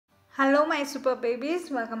Hello my super babies,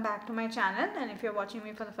 welcome back to my channel, and if you're watching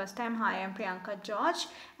me for the first time, hi, I'm Priyanka George,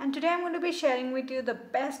 and today I'm going to be sharing with you the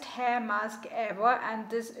best hair mask ever, and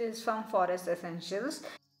this is from Forest Essentials.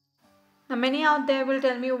 Now many out there will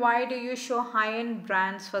tell me, why do you show high-end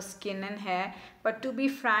brands for skin and hair? But to be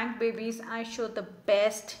frank babies, I show the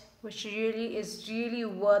best, which really is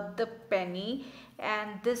worth the penny,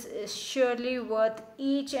 and this is surely worth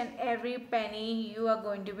each and every penny you are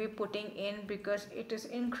going to be putting in, because it is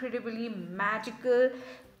incredibly magical.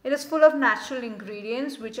 It is full of natural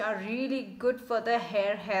ingredients which are really good for the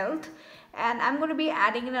hair health, and I'm going to be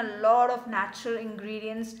adding in a lot of natural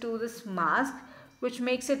ingredients to this mask, which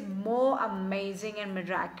makes it more amazing and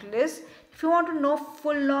miraculous. If you want to know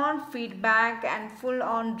full-on feedback and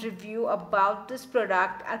full-on review about this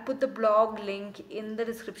product, I'll put the blog link in the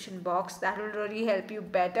description box. That will really help you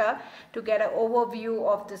better to get an overview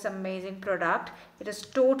of this amazing product. It is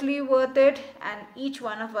totally worth it, and each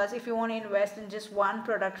one of us, if you want to invest in just one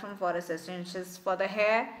product from Forest Essentials for the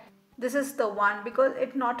hair, this is the one, because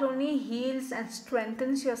it not only heals and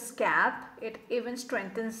strengthens your scalp, it even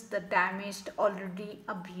strengthens the damaged, already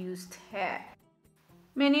abused hair.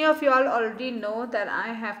 Many of you all already know that I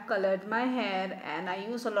have colored my hair and I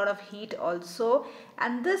use a lot of heat also,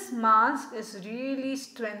 and this mask is really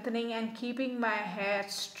strengthening and keeping my hair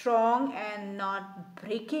strong and not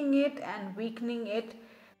breaking it and weakening it.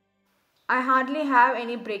 I hardly have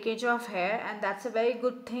any breakage of hair, and that's a very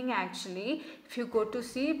good thing actually if you go to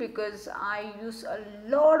see, because I use a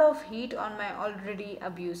lot of heat on my already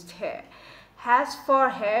abused hair. As for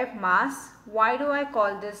hair masks, why do I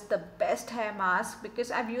call this the best hair mask?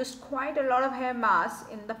 Because I've used quite a lot of hair masks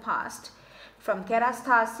in the past, from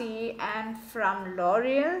Kerastase and from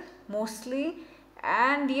L'Oreal mostly,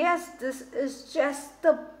 and yes, this is just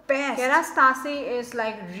the best. Kerastase is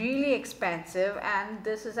like really expensive, and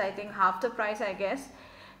this is I think half the price I guess,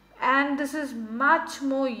 and this is much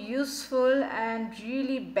more useful and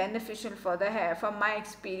really beneficial for the hair from my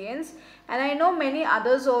experience. And I know many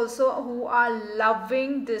others also who are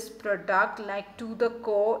loving this product like to the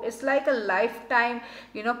core. It's like a lifetime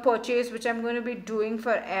purchase which I'm going to be doing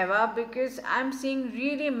forever, because I'm seeing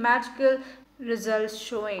really magical results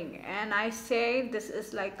showing, and I say this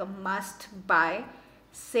is like a must buy.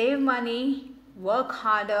 Save money, work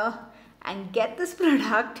harder, and get this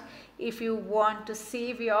product if you want to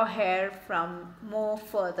save your hair from more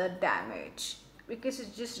further damage, because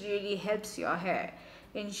it just really helps your hair.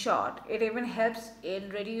 In short, it even helps in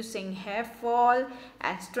reducing hair fall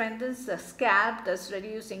and strengthens the scalp, thus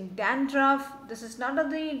reducing dandruff. This is not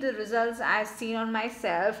only the results I've seen on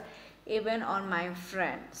myself, even on my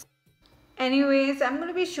friends. Anyways, I'm going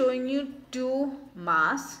to be showing you two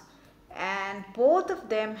masks, and both of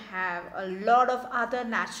them have a lot of other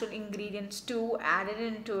natural ingredients too added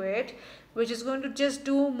into it, which is going to just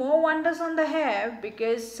do more wonders on the hair,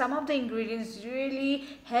 because some of the ingredients really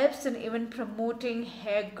helps in even promoting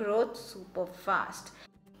hair growth super fast.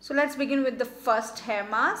 So let's begin with the first hair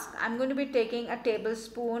mask. I'm going to be taking a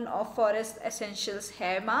tablespoon of Forest Essentials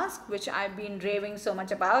hair mask, which I've been raving so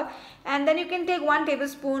much about. And then you can take 1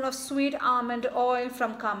 tablespoon of sweet almond oil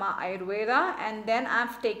from Kama Ayurveda. And then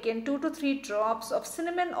I've taken 2 to 3 drops of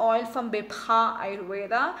cinnamon oil from Bibha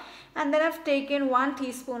Ayurveda. And then I've taken 1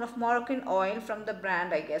 teaspoon of Moroccan oil from the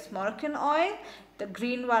brand, I guess, Moroccan oil, the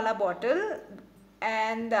green wala bottle,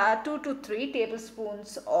 and 2 to 3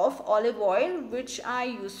 tablespoons of olive oil, which I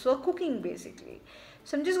use for cooking basically.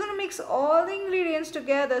 So I'm just going to mix all the ingredients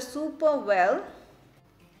together super well.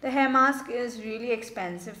 The hair mask is really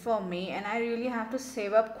expensive for me, and I really have to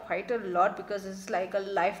save up quite a lot because it's like a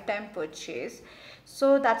lifetime purchase.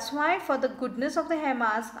 So that's why, for the goodness of the hair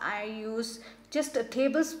mask, I use just a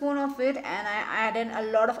tablespoon of it, and I add in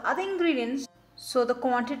a lot of other ingredients. So the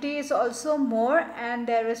quantity is also more, and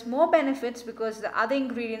there is more benefits because the other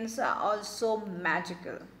ingredients are also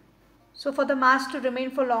magical. So for the mask to remain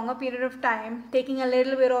for longer period of time, taking a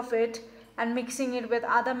little bit of it and mixing it with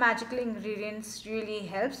other magical ingredients really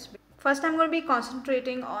helps. First I'm going to be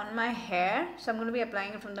concentrating on my hair. So I'm going to be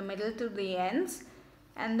applying it from the middle to the ends,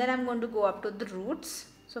 and then I'm going to go up to the roots.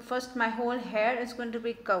 So first my whole hair is going to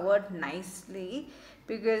be covered nicely,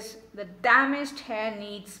 because the damaged hair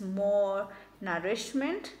needs more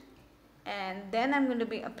nourishment. And then I'm going to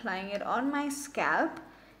be applying it on my scalp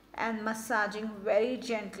and massaging very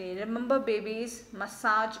gently. Remember babies,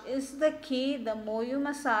 massage is the key. The more you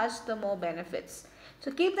massage, the more benefits.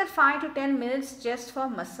 So keep that 5 to 10 minutes just for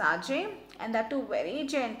massaging, and that too very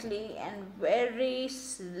gently and very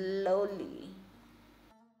slowly.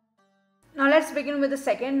 Now let's begin with the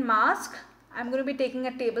second mask. I'm going to be taking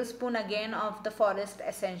a tablespoon again of the Forest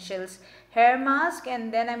Essentials hair mask,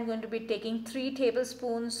 and then I'm going to be taking 3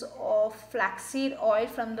 tablespoons of flaxseed oil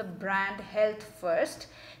from the brand Health First.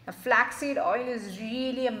 Now, flaxseed oil is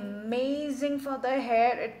really amazing for the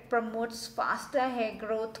hair. It promotes faster hair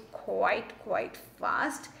growth quite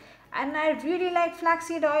fast. And I really like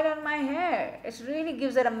flaxseed oil on my hair. It really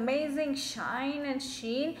gives an amazing shine and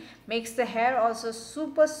sheen. Makes the hair also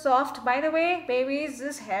super soft. By the way, babies,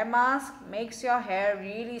 this hair mask makes your hair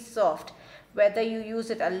really soft. Whether you use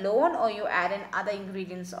it alone or you add in other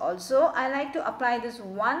ingredients also. I like to apply this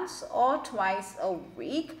once or twice a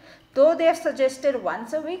week. Though they have suggested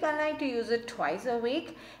once a week, I like to use it twice a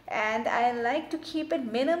week. And I like to keep it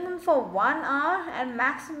minimum for 1 hour and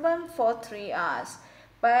maximum for 3 hours.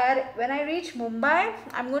 But when I reach Mumbai,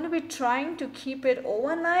 I'm going to be trying to keep it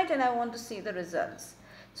overnight and I want to see the results.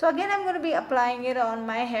 So again, I'm going to be applying it on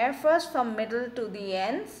my hair first from middle to the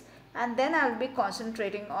ends, and then I'll be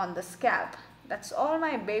concentrating on the scalp. That's all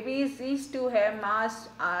my babies. These 2 hair masks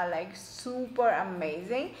are like super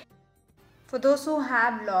amazing. For those who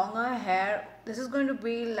have longer hair, this is going to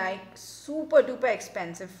be like super duper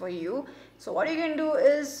expensive for you. So what you can do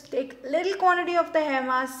is take little quantity of the hair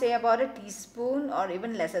mask, say about a teaspoon or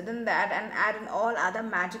even lesser than that, and add in all other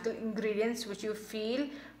magical ingredients which you feel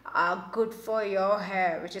are good for your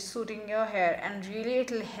hair, which is suiting your hair, and really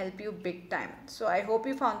it will help you big time. So I hope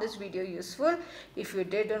you found this video useful. If you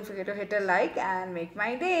did, don't forget to hit a like and make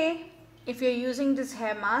my day. If you're using this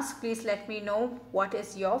hair mask, please let me know what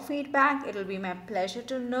is your feedback. It will be my pleasure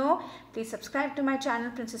to know. Please subscribe to my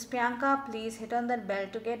channel Princess Priyanka. Please hit on that bell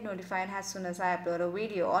to get notified as soon as I upload a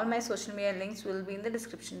video. All my social media links will be in the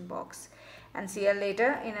description box. And see you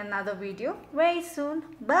later in another video very soon.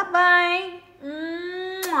 Bye bye.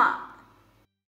 Mwah.